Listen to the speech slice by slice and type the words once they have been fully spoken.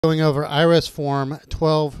Going over IRS Form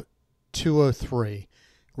 12203,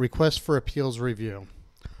 Request for Appeals Review.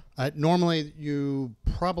 Normally, you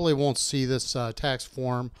probably won't see this tax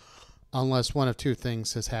form unless one of two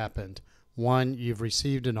things has happened. One, you've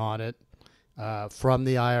received an audit from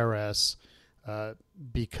the IRS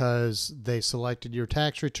because they selected your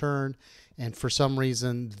tax return, and for some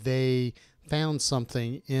reason they found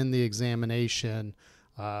something in the examination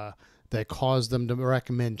that caused them to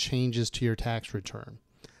recommend changes to your tax return.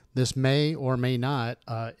 This may or may not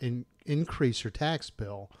increase your tax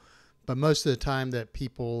bill, but most of the time that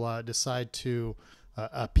people decide to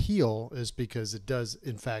appeal is because it does,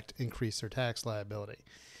 in fact, increase their tax liability.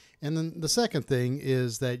 And then the second thing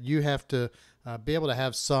is that you have to be able to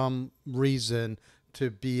have some reason to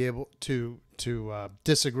be able to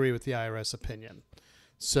disagree with the IRS opinion.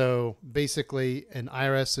 So basically, an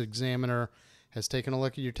IRS examiner has taken a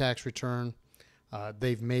look at your tax return.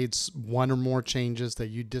 They've made one or more changes that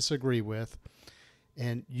you disagree with,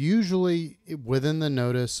 and usually within the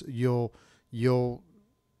notice, you'll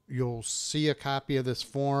see a copy of this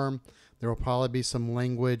form. There will probably be some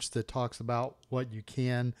language that talks about what you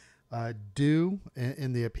can do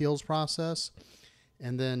in the appeals process,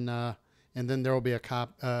 and then there will be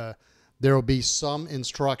there will be some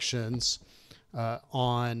instructions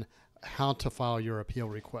on how to file your appeal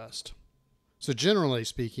request. So generally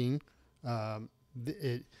speaking,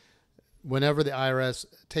 whenever the IRS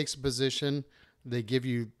takes a position, they give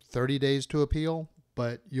you 30 days to appeal,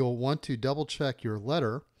 but you'll want to double check your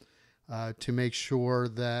letter to make sure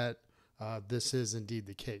that this is indeed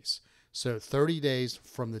the case. So 30 days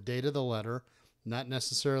from the date of the letter, not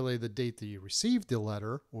necessarily the date that you received the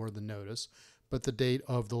letter or the notice, but the date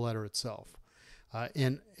of the letter itself.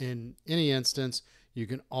 In any instance, you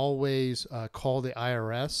can always call the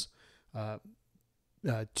IRS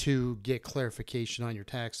to get clarification on your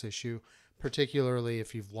tax issue, particularly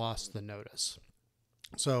if you've lost the notice.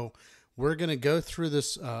 So we're going to go through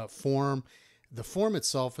this form. The form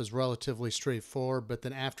itself is relatively straightforward, but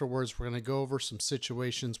then afterwards we're going to go over some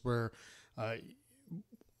situations where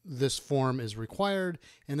this form is required,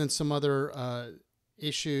 and then some other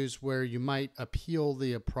issues where you might appeal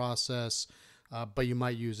the process, but you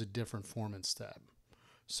might use a different form instead.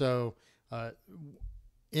 So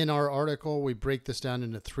in our article, we break this down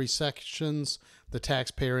into three sections: the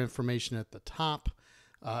taxpayer information at the top,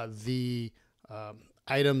 the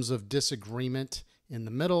items of disagreement in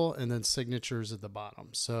the middle, and then signatures at the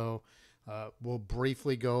bottom. So we'll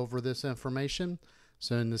briefly go over this information.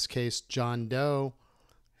 So in this case, John Doe,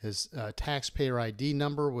 his taxpayer ID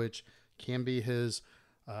number, which can be his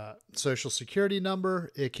social security number.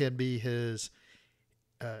 It can be his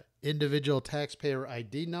individual taxpayer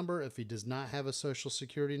ID number if he does not have a social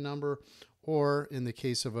security number, or in the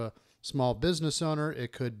case of a small business owner,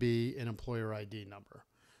 it could be an employer ID number.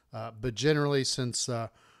 But generally, since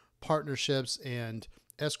partnerships and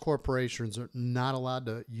S corporations are not allowed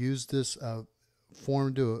to use this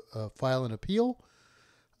form to file an appeal,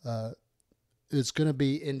 it's going to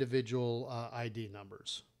be individual ID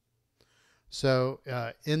numbers. So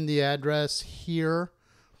in the address here,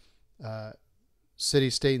 city,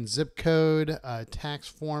 state, and zip code, tax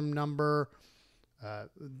form number.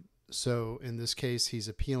 So in this case, he's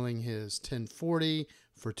appealing his 1040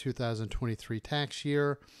 for 2023 tax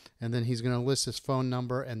year. And then he's going to list his phone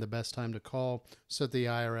number and the best time to call so that the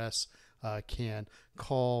IRS can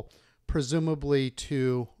call, presumably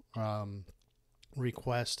to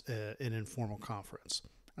request an informal conference.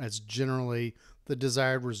 That's generally the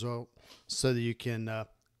desired result so that you can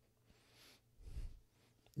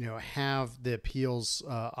have the appeals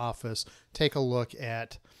office take a look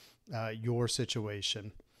at your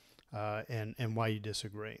situation and why you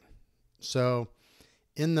disagree. So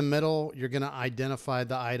in the middle, you're going to identify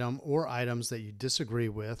the item or items that you disagree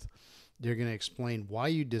with. You're going to explain why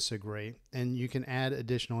you disagree, and you can add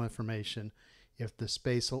additional information if the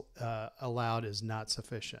space allowed is not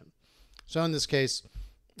sufficient. So in this case,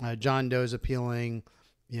 John Doe is appealing,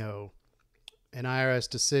 an IRS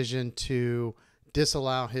decision to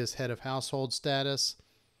disallow his head of household status.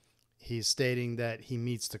 He's stating that he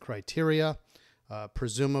meets the criteria.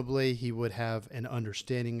 Presumably, he would have an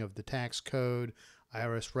understanding of the tax code,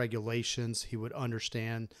 IRS regulations. He would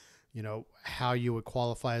understand, how you would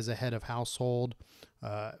qualify as a head of household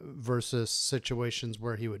versus situations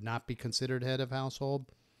where he would not be considered head of household.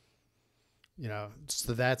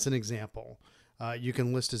 So that's an example. You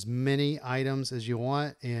can list as many items as you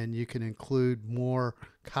want, and you can include more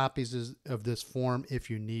copies of this form if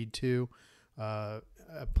you need to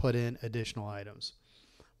put in additional items.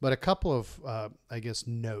 But a couple of,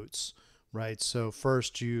 notes, right? So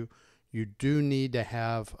first, you you do need to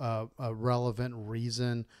have a relevant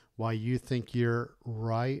reason why you think you're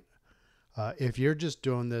right. If you're just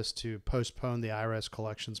doing this to postpone the IRS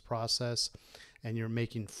collections process and you're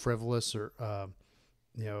making frivolous or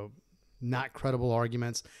not credible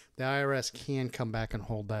arguments, the IRS can come back and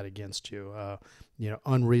hold that against you.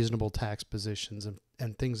 Unreasonable tax positions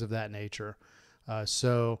and things of that nature.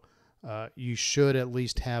 So you should at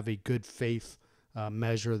least have a good faith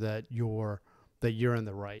measure that you're in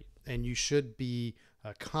the right, and you should be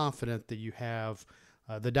confident that you have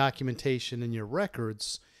the documentation in your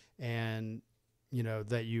records, and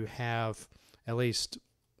that you have at least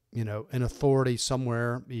an authority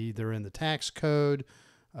somewhere, either in the tax code,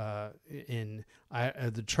 in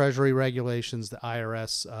the Treasury regulations, the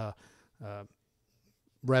IRS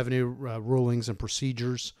revenue rulings and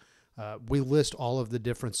procedures. We list all of the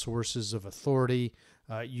different sources of authority.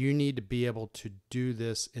 You need to be able to do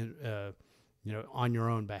this on your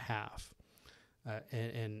own behalf.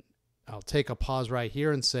 And I'll take a pause right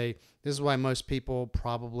here and say this is why most people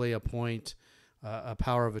probably appoint a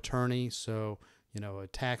power of attorney. So, a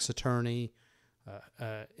tax attorney,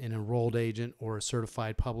 an enrolled agent, or a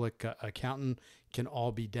certified public accountant can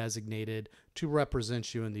all be designated to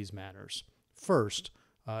represent you in these matters. First,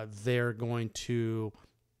 they're going to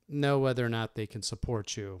know whether or not they can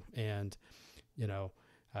support you. And,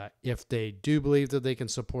 if they do believe that they can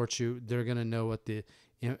support you, they're going to know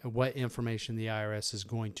what information the IRS is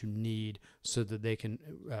going to need so that they can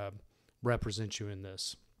represent you in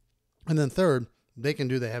this. And then third, they can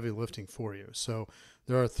do the heavy lifting for you. So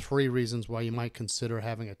there are 3 reasons why you might consider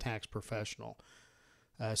having a tax professional.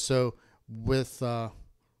 So with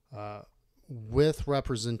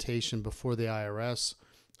representation before the IRS,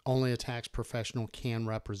 only a tax professional can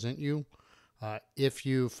represent you. If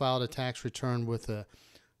you filed a tax return with a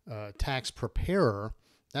tax preparer,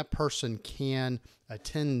 that person can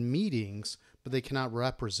attend meetings, but they cannot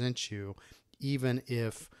represent you, even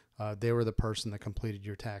if they were the person that completed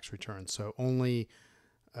your tax return. So only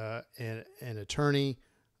an attorney,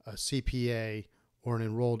 a CPA, or an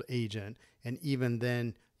enrolled agent. And even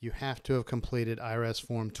then, you have to have completed IRS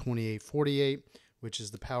Form 2848, which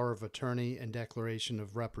is the power of attorney and declaration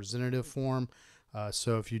of representative form.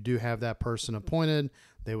 So if you do have that person appointed,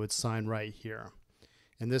 they would sign right here.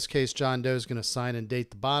 In this case, John Doe is going to sign and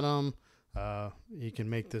date the bottom. You can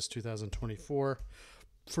make this 2024,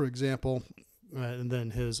 for example. And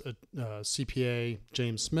then his CPA,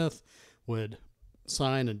 James Smith, would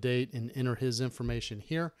sign a date and enter his information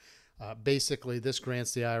here. Basically, this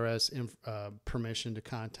grants the IRS permission to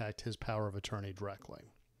contact his power of attorney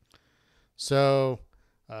directly. So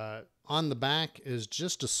on the back is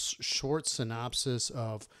just a short synopsis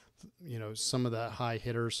of some of the high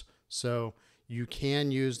hitters. So you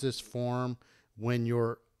can use this form when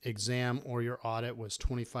your exam or your audit was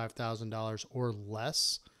 $25,000 or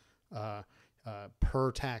less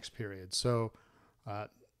per tax period. So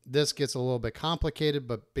this gets a little bit complicated,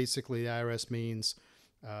 but basically the IRS means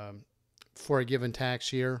for a given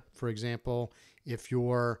tax year, for example, if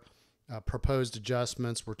your proposed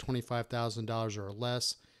adjustments were $25,000 or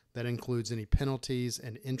less, that includes any penalties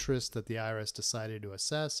and interest that the IRS decided to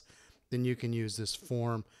assess, then you can use this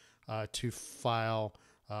form to file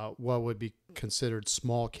what would be considered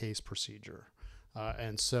small case procedure.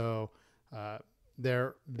 And so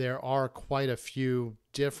there are quite a few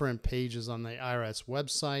different pages on the IRS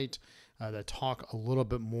website that talk a little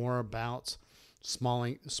bit more about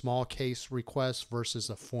small case requests versus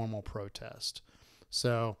a formal protest.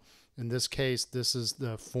 So in this case, this is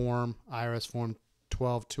the form, IRS Form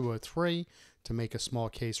 12203, to make a small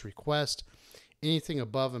case request. Anything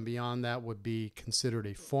above and beyond that would be considered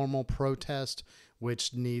a formal protest,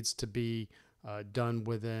 which needs to be done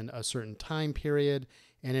within a certain time period,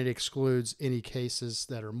 and it excludes any cases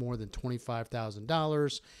that are more than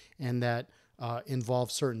 $25,000 and that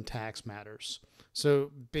involve certain tax matters.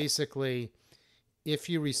 So basically, if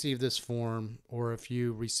you receive this form, or if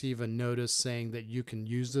you receive a notice saying that you can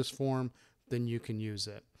use this form, then you can use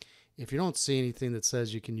it. If you don't see anything that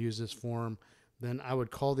says you can use this form, then I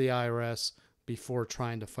would call the IRS before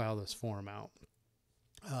trying to file this form out.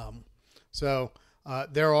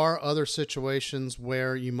 There are other situations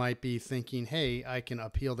where you might be thinking, hey, I can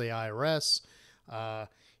appeal the IRS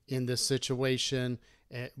in this situation,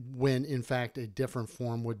 when in fact a different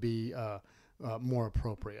form would be more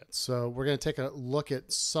appropriate. So we're going to take a look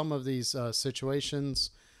at some of these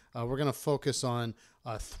situations. We're going to focus on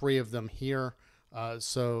 3 of them here.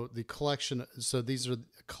 So these are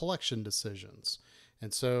collection decisions.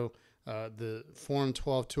 And so the Form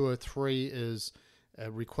 12203 is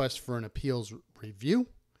a request for an appeals review.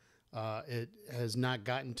 It has not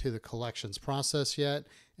gotten to the collections process yet,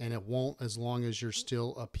 and it won't as long as you're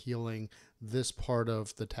still appealing this part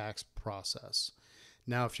of the tax process.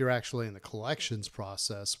 Now, if you're actually in the collections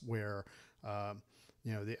process where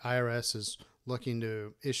the IRS is looking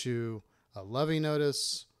to issue a levy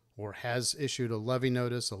notice or has issued a levy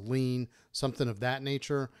notice, a lien, something of that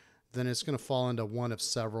nature, then it's going to fall into one of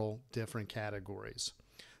several different categories.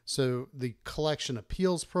 So the collection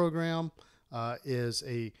appeals program is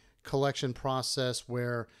a collection process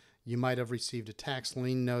where you might have received a tax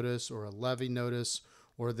lien notice or a levy notice,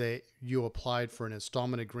 or you applied for an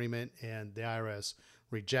installment agreement and the IRS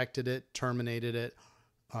rejected it, terminated it,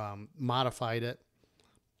 modified it,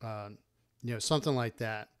 something like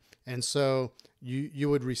that. And so you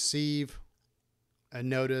would receive a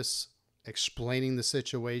notice explaining the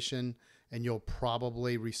situation, and you'll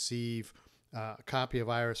probably receive a copy of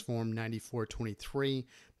IRS Form 9423.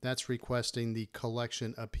 That's requesting the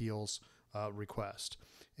collection appeals request.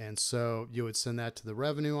 And so you would send that to the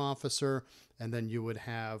revenue officer, and then you would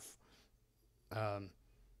have,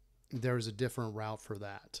 there's a different route for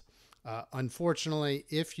that. Unfortunately,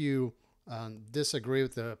 if you disagree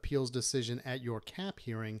with the appeals decision at your cap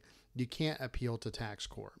hearing, you can't appeal to tax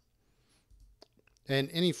court. And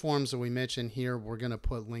any forms that we mention here, we're going to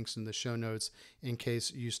put links in the show notes in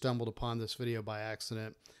case you stumbled upon this video by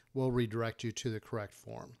accident. We'll redirect you to the correct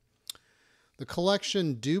form. The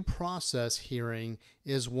collection due process hearing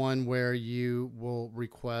is one where you will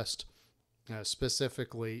request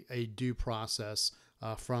specifically a due process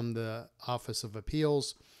from the Office of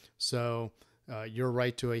Appeals. So your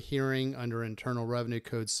right to a hearing under Internal Revenue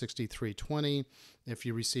Code 6320. If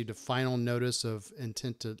you received a final notice of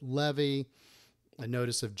intent to levy, a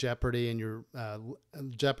notice of jeopardy and your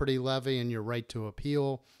jeopardy levy and your right to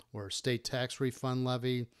appeal, or state tax refund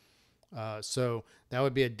levy. So that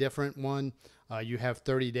would be a different one. You have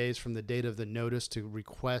 30 days from the date of the notice to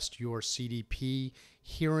request your CDP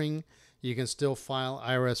hearing. You can still file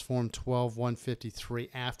IRS Form 12153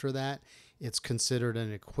 after that. It's considered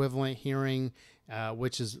an equivalent hearing,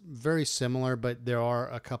 which is very similar, but there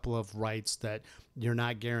are a couple of rights that you're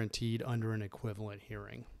not guaranteed under an equivalent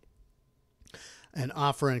hearing. An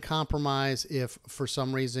offer and compromise, if for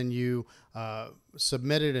some reason you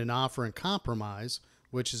submitted an offer and compromise,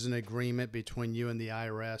 which is an agreement between you and the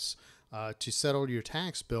IRS to settle your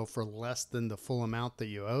tax bill for less than the full amount that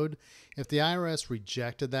you owed. If the IRS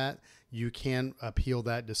rejected that, you can appeal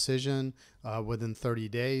that decision within 30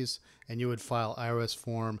 days, and you would file IRS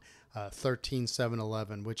Form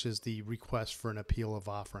 13711, which is the request for an appeal of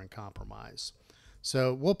offer and compromise.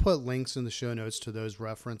 So we'll put links in the show notes to those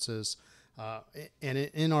references. And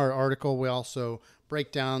in our article, we also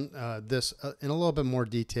break down this in a little bit more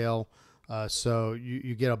detail, so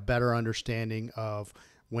you get a better understanding of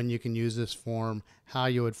when you can use this form, how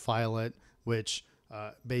you would file it, which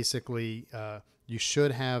basically you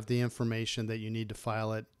should have the information that you need to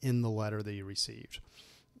file it in the letter that you received.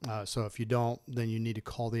 So if you don't, then you need to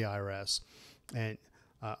call the IRS. And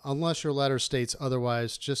unless your letter states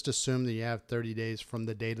otherwise, just assume that you have 30 days from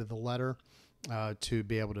the date of the letter to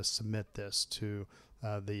be able to submit this to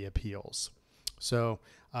the appeals. So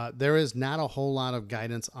there is not a whole lot of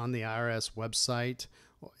guidance on the IRS website,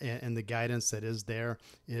 and the guidance that is there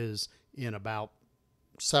is in about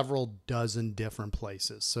several dozen different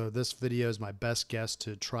places. So this video is my best guess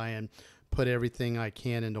to try and put everything I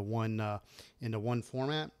can into one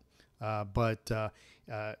format. But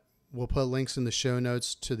we'll put links in the show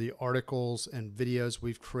notes to the articles and videos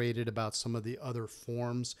we've created about some of the other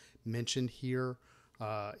forms mentioned here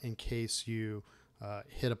in case you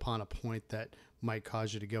hit upon a point that might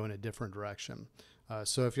cause you to go in a different direction.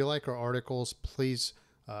 So if you like our articles, please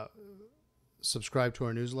subscribe to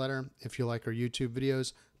our newsletter. If you like our YouTube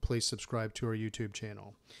videos, please subscribe to our YouTube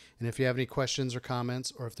channel. And if you have any questions or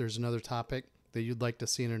comments, or if there's another topic that you'd like to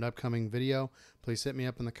see in an upcoming video, please hit me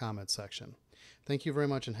up in the comments section. Thank you very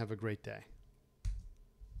much and have a great day.